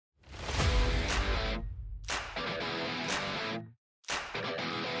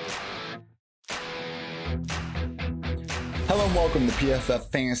Hello and welcome to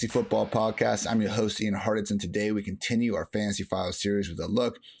PFF Fantasy Football Podcast. I'm your host, Ian Hartitz, and today we continue our Fantasy Files series with a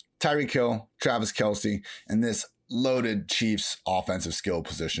look Tyreek Hill, Travis Kelce, and this loaded Chiefs offensive skill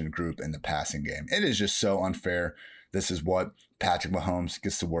position group in the passing game. It is just so unfair. This is what Patrick Mahomes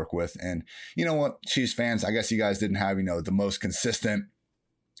gets to work with. And you know what, Chiefs fans, I guess you guys didn't have, the most consistent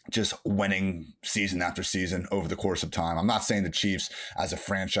just winning season after season over the course of time. I'm not saying the Chiefs as a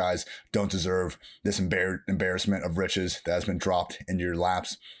franchise don't deserve this embarrassment of riches that has been dropped into your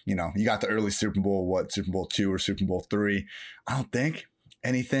laps. You got the early Super Bowl, Super Bowl II or Super Bowl III. I don't think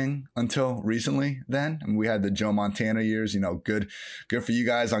anything until recently then. I mean, we had the Joe Montana years, good for you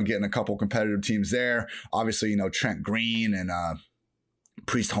guys on getting a couple competitive teams there. Obviously, Trent Green and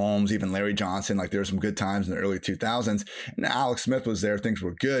Priest Holmes, even Larry Johnson, there were some good times in the early 2000s. And Alex Smith was there. Things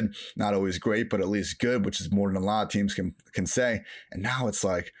were good, not always great, but at least good, which is more than a lot of teams can say. And now it's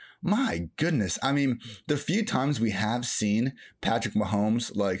like, my goodness. I mean, the few times we have seen Patrick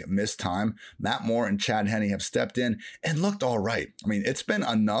Mahomes miss time, Matt Moore and Chad Henne have stepped in and looked all right. I mean, it's been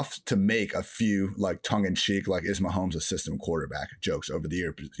enough to make a few tongue-in-cheek, is Mahomes a system quarterback jokes over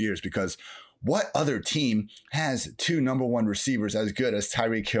the years, because what other team has two number one receivers as good as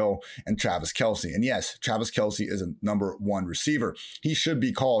Tyreek Hill and Travis Kelce? And yes, Travis Kelce is a number one receiver. He should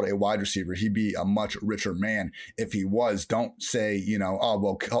be called a wide receiver. He'd be a much richer man if he was. Don't say,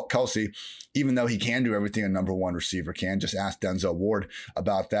 Kelce, even though he can do everything a number one receiver can, just ask Denzel Ward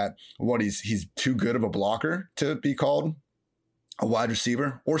about that. He's too good of a blocker to be called a wide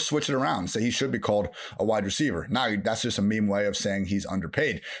receiver, or switch it around. Say he should be called a wide receiver. Now, that's just a meme way of saying he's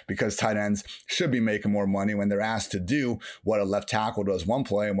underpaid, because tight ends should be making more money when they're asked to do what a left tackle does one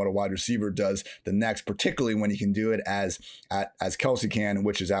play and what a wide receiver does the next, particularly when he can do it as Kelce can,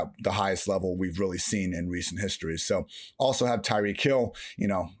 which is at the highest level we've really seen in recent history. So also have Tyreek Hill.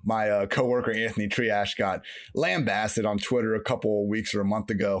 My coworker Anthony Triash got lambasted on Twitter a couple of weeks or a month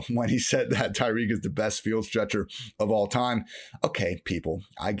ago when he said that Tyreek is the best field stretcher of all time. Okay, people,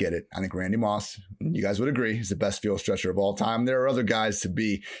 I get it. I think Randy Moss, you guys would agree, is the best field stretcher of all time. There are other guys to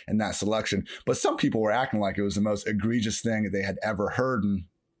be in that selection, but some people were acting like it was the most egregious thing they had ever heard. And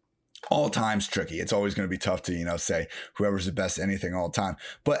all time's tricky. It's always going to be tough to, say whoever's the best anything all time.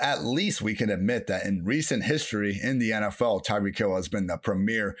 But at least we can admit that in recent history in the NFL, Tyreek Hill has been the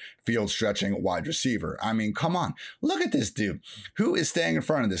premier field stretching wide receiver. I mean, come on. Look at this dude. Who is staying in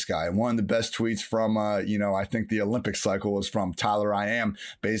front of this guy? One of the best tweets from, I think the Olympic cycle was from Tyler I Am,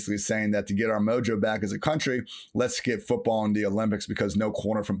 basically saying that to get our mojo back as a country, let's get football in the Olympics because no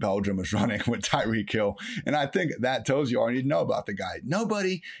corner from Belgium is running with Tyreek Hill. And I think that tells you all you need to know about the guy.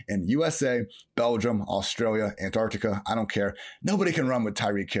 Nobody in USA, Belgium, Australia, Antarctica, I don't care. Nobody can run with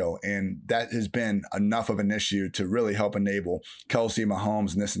Tyreek Hill. And that has been enough of an issue to really help enable Kelce,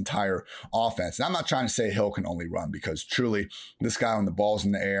 Mahomes, and this entire offense. And I'm not trying to say Hill can only run, because truly this guy when the ball's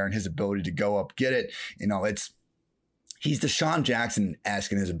in the air and his ability to go up, get it, he's Deshaun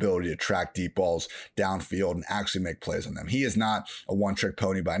Jackson-esque in his ability to track deep balls downfield and actually make plays on them. He is not a one-trick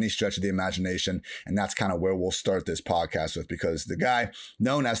pony by any stretch of the imagination, and that's kind of where we'll start this podcast with, because the guy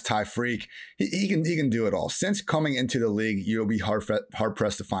known as Ty Freak, he can do it all. Since coming into the league, you'll be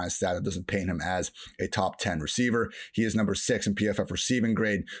hard-pressed to find a stat that doesn't paint him as a top 10 receiver. He is number 6 in PFF receiving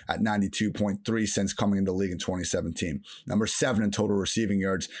grade at 92.3 since coming into the league in 2017. Number 7 in total receiving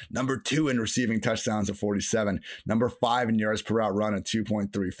yards. Number 2 in receiving touchdowns at 47. Number 5 in yards per route run at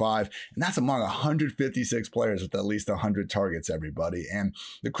 2.35. And that's among 156 players with at least 100 targets, everybody. And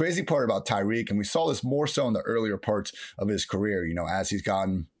the crazy part about Tyreek, and we saw this more so in the earlier parts of his career, as he's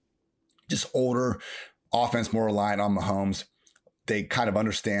gotten just older, offense more reliant on Mahomes, they kind of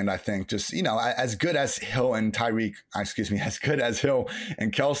understand, I think, just, as good as Hill and as good as Hill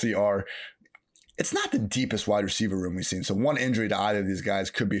and Kelce are, it's not the deepest wide receiver room we've seen. So one injury to either of these guys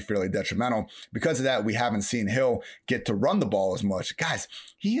could be fairly detrimental. Because of that, we haven't seen Hill get to run the ball as much. Guys,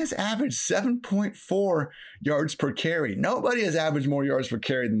 he has averaged 7.4 yards per carry. Nobody has averaged more yards per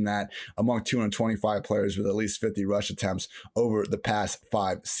carry than that among 225 players with at least 50 rush attempts over the past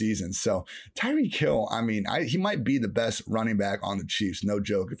 5 seasons. So Tyreek Hill, he might be the best running back on the Chiefs. No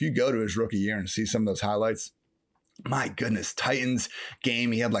joke. If you go to his rookie year and see some of those highlights, my goodness, Titans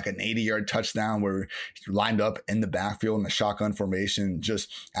game, he had an 80-yard touchdown where he lined up in the backfield in the shotgun formation,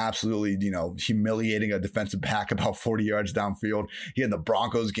 just absolutely, humiliating a defensive back about 40 yards downfield. He had the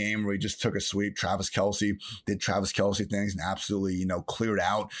Broncos game where he just took a sweep. Travis Kelce did Travis Kelce things and absolutely, cleared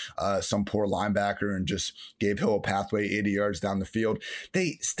out some poor linebacker and just gave Hill a pathway 80 yards down the field.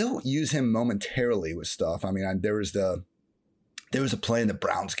 They still use him momentarily with stuff. There was There was a play in the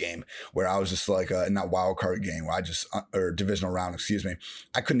Browns game where I was just like, in that wild card game where or divisional round, excuse me.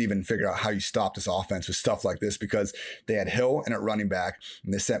 I couldn't even figure out how you stop this offense with stuff like this because they had Hill in at running back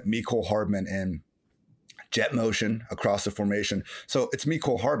and they sent Mecole Hardman in jet motion across the formation. So it's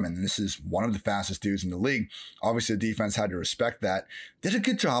Mecole Hardman, and this is one of the fastest dudes in the league. Obviously, the defense had to respect that. Did a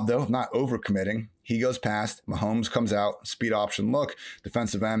good job, though, of not overcommitting. He goes past. Mahomes comes out. Speed option look.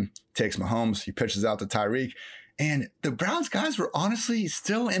 Defensive end takes Mahomes. He pitches out to Tyreek. And the Browns guys were honestly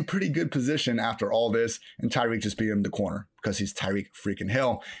still in pretty good position after all this. And Tyreek just beat him in the corner because he's Tyreek freaking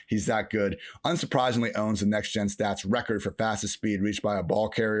Hill. He's that good. Unsurprisingly owns the next gen stats record for fastest speed reached by a ball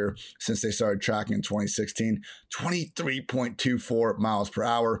carrier since they started tracking in 2016, 23.24 miles per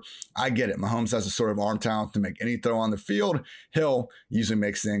hour. I get it. Mahomes has a sort of arm talent to make any throw on the field. Hill usually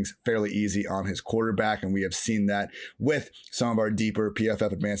makes things fairly easy on his quarterback, and we have seen that with some of our deeper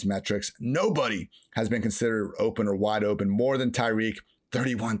PFF advanced metrics. Nobody has been considered open or wide open more than Tyreek,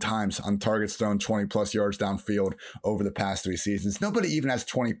 31 times on targets thrown 20 plus yards downfield over the past 3 seasons. Nobody even has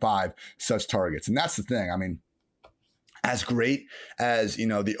 25 such targets. And that's the thing. I mean, as great as,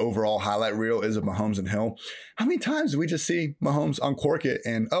 the overall highlight reel is of Mahomes and Hill, how many times do we just see Mahomes uncork it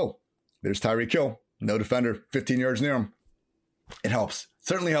and, oh, there's Tyreek Hill, no defender, 15 yards near him? It helps.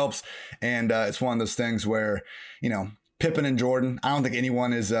 Certainly helps. And it's one of those things where, Pippen and Jordan, I don't think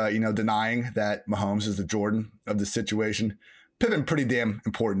anyone is, denying that Mahomes is the Jordan of the situation. Pippen pretty damn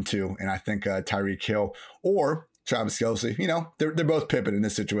important too. And I think Tyreek Hill or Travis Kelce, they're both Pippen in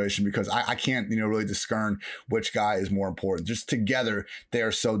this situation because I can't, really discern which guy is more important. Just together, they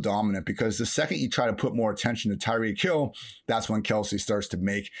are so dominant because the second you try to put more attention to Tyreek Hill, that's when Kelce starts to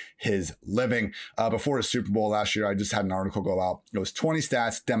make his living. Before the Super Bowl last year, I just had an article go out. It was 20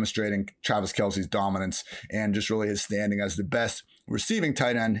 stats demonstrating Travis Kelce's dominance and just really his standing as the best receiving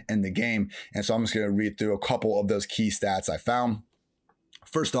tight end in the game. And so I'm just going to read through a couple of those key stats I found.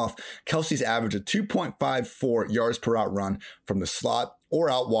 First off, Kelce's average of 2.54 yards per route run from the slot or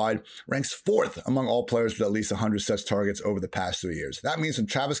out wide ranks 4th among all players with at least 100 such targets over the past 3 years. That means when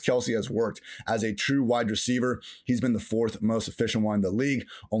Travis Kelce has worked as a true wide receiver, he's been the 4th most efficient one in the league.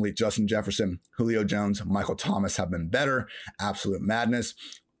 Only Justin Jefferson, Julio Jones, Michael Thomas have been better. Absolute madness.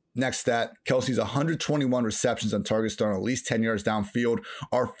 Next stat, Kelce's 121 receptions on targets thrown at least 10 yards downfield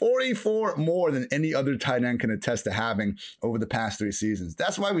are 44 more than any other tight end can attest to having over the past 3 seasons.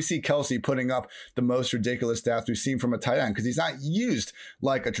 That's why we see Kelce putting up the most ridiculous stats we've seen from a tight end because he's not used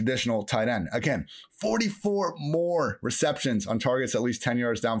like a traditional tight end. Again, 44 more receptions on targets at least 10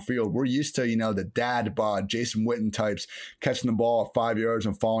 yards downfield. We're used to, the dad bod, Jason Witten types catching the ball at 5 yards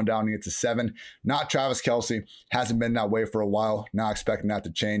and falling down to get to 7. Not Travis Kelce. Hasn't been that way for a while. Not expecting that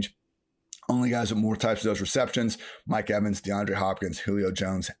to change. Only guys with more types of those receptions, Mike Evans, DeAndre Hopkins, Julio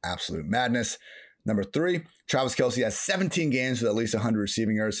Jones, absolute madness. Number 3, Travis Kelce has 17 games with at least 100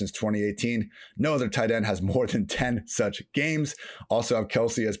 receiving yards since 2018. No other tight end has more than 10 such games. Also,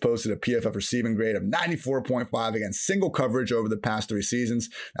 Kelce has posted a PFF receiving grade of 94.5 against single coverage over the past 3 seasons.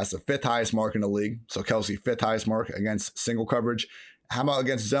 That's the 5th highest mark in the league. So Kelce, 5th highest mark against single coverage. How about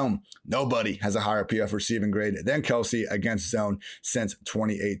against zone? Nobody has a higher PF receiving grade than Kelce against zone since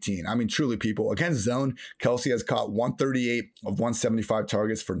 2018. I mean, truly, people, against zone, Kelce has caught 138 of 175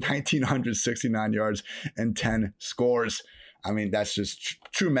 targets for 1,969 yards and 10 scores. I mean, that's just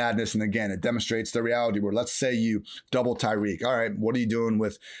true madness. And again, it demonstrates the reality where let's say you double Tyreek. All right, what are you doing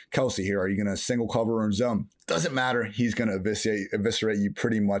with Kelce here? Are you going to single cover or in zone? Doesn't matter. He's going to eviscerate you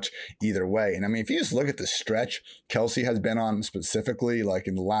pretty much either way. And I mean, if you just look at the stretch Kelce has been on specifically, like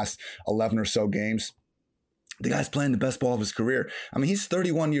in the last 11 or so games, the guy's playing the best ball of his career. I mean, he's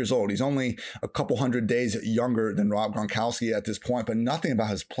 31 years old. He's only a couple hundred days younger than Rob Gronkowski at this point, but nothing about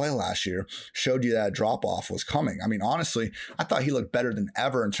his play last year showed you that drop-off was coming. I mean, honestly, I thought he looked better than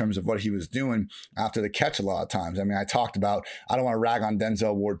ever in terms of what he was doing after the catch a lot of times. I mean, I talked about, I don't want to rag on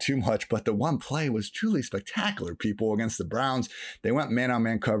Denzel Ward too much, but the one play was truly spectacular, people, against the Browns. They went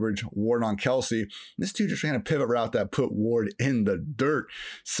man-on-man coverage, Ward on Kelce. This dude just ran a pivot route that put Ward in the dirt.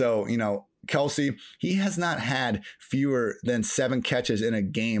 So, Kelce, he has not had fewer than 7 catches in a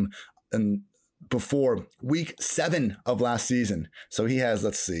game before week 7 of last season. So he has,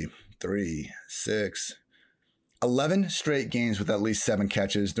 11 straight games with at least 7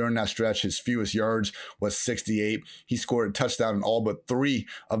 catches. During that stretch, his fewest yards was 68. He scored a touchdown in all but 3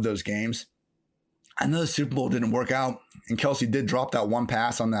 of those games. I know the Super Bowl didn't work out, and Kelce did drop that one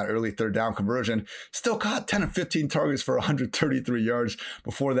pass on that early third down conversion. Still caught 10 of 15 targets for 133 yards.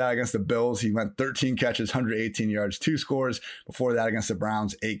 Before that, against the Bills, he went 13 catches, 118 yards, 2 scores. Before that, against the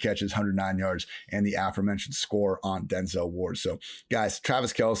Browns, 8 catches, 109 yards, and the aforementioned score on Denzel Ward. So, guys,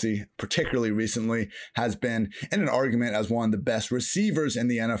 Travis Kelce, particularly recently, has been in an argument as one of the best receivers in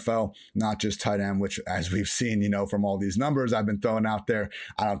the NFL, not just tight end, which, as we've seen, from all these numbers I've been throwing out there,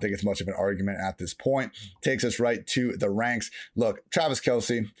 I don't think it's much of an argument at this point. Takes us right to the ranks. Look, Travis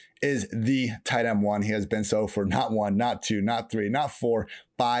Kelce is the tight end one. He has been so for not 1, not 2, not 3, not 4,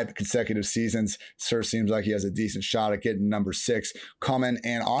 5 consecutive seasons. Sir seems like he has a decent shot at getting number 6 coming.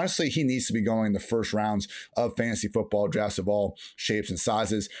 And honestly, he needs to be going in the first rounds of fantasy football drafts of all shapes and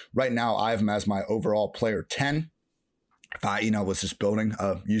sizes. Right now, I have him as my overall player 10. If I, was just building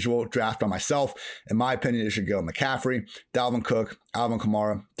a usual draft by myself, in my opinion, it should go McCaffrey, Dalvin Cook, Alvin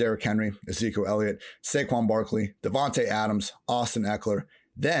Kamara, Derrick Henry, Ezekiel Elliott, Saquon Barkley, Devontae Adams, Austin Eckler,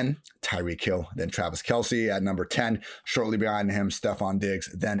 then Tyreek Hill, then Travis Kelce at number 10, shortly behind him, Stephon Diggs,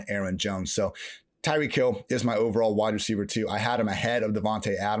 then Aaron Jones. So Tyreek Hill is my overall wide receiver too. I had him ahead of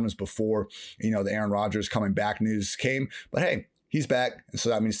Devontae Adams before, the Aaron Rodgers coming back news came, but hey, he's back, so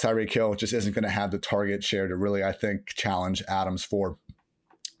that means Tyreek Hill just isn't going to have the target share to really, I think, challenge Adams for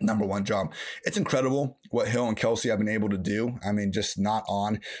number 1 job. It's incredible what Hill and Kelce have been able to do. I mean, just not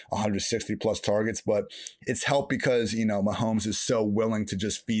on 160 plus targets, but it's helped because, Mahomes is so willing to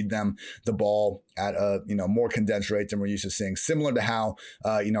just feed them the ball at a, more condensed rate than we're used to seeing. Similar to how,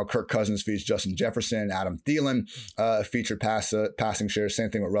 Kirk Cousins feeds Justin Jefferson, Adam Thielen featured passing shares. Same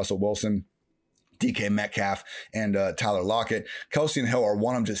thing with Russell Wilson, DK Metcalf, and Tyler Lockett. Kelce and Hill are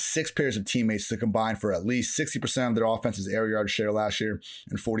one of just 6 pairs of teammates to combine for at least 60% of their offense's air yard share last year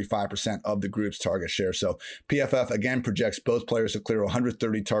and 45% of the group's target share. So PFF, again, projects both players to clear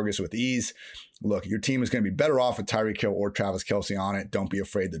 130 targets with ease. Look, your team is going to be better off with Tyreek Hill or Travis Kelce on it. Don't be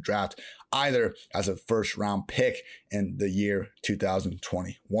afraid to draft either as a first-round pick in the year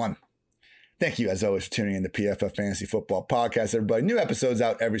 2021. Thank you, as always, for tuning in to PFF Fantasy Football Podcast, everybody. New episodes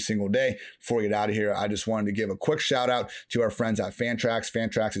out every single day. Before we get out of here, I just wanted to give a quick shout out to our friends at Fantrax.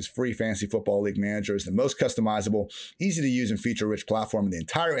 Fantrax's free fantasy football league manager is the most customizable, easy to use, and feature-rich platform in the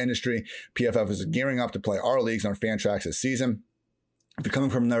entire industry. PFF is gearing up to play our leagues on Fantrax this season. If you're coming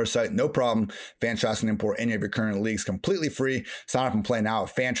from another site, no problem. Fantrax can import any of your current leagues completely free. Sign up and play now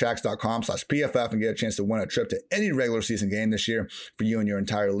at fantrax.com/PFF and get a chance to win a trip to any regular season game this year for you and your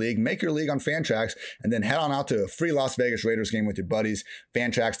entire league. Make your league on Fantrax and then head on out to a free Las Vegas Raiders game with your buddies.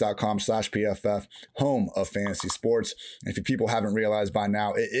 Fantrax.com/PFF, home of fantasy sports. And if you people haven't realized by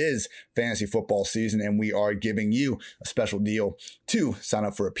now, it is fantasy football season and we are giving you a special deal to sign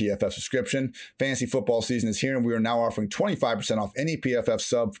up for a PFF subscription. Fantasy football season is here and we are now offering 25% off any PFF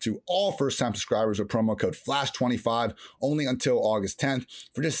sub to all first-time subscribers with promo code FLASH25 only until August 10th.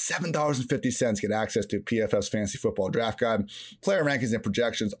 For just $7.50, get access to PFF's Fantasy Football Draft Guide, player rankings and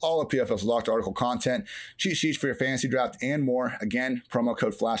projections, all of PFF's locked article content, cheat sheets for your fantasy draft, and more. Again, promo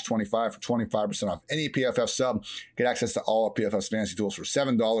code FLASH25 for 25% off any PFF sub. Get access to all of PFF's fantasy tools for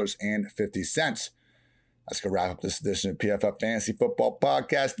 $7.50. Let's go wrap up this edition of PFF Fantasy Football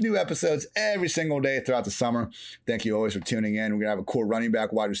Podcast. New episodes every single day throughout the summer. Thank you always for tuning in. We're going to have a cool running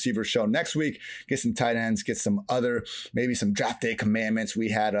back, wide receiver show next week. Get some tight ends, get some other, maybe some draft day commandments.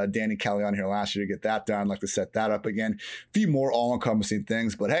 We had Danny Kelly on here last year to get that done. I'd like to set that up again. A few more all-encompassing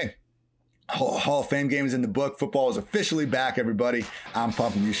things, but hey, Hall of Fame game is in the book. Football is officially back, everybody. I'm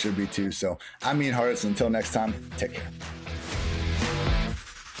pumped and you should be too. So I'm Ian Hartitz. Until next time, take care.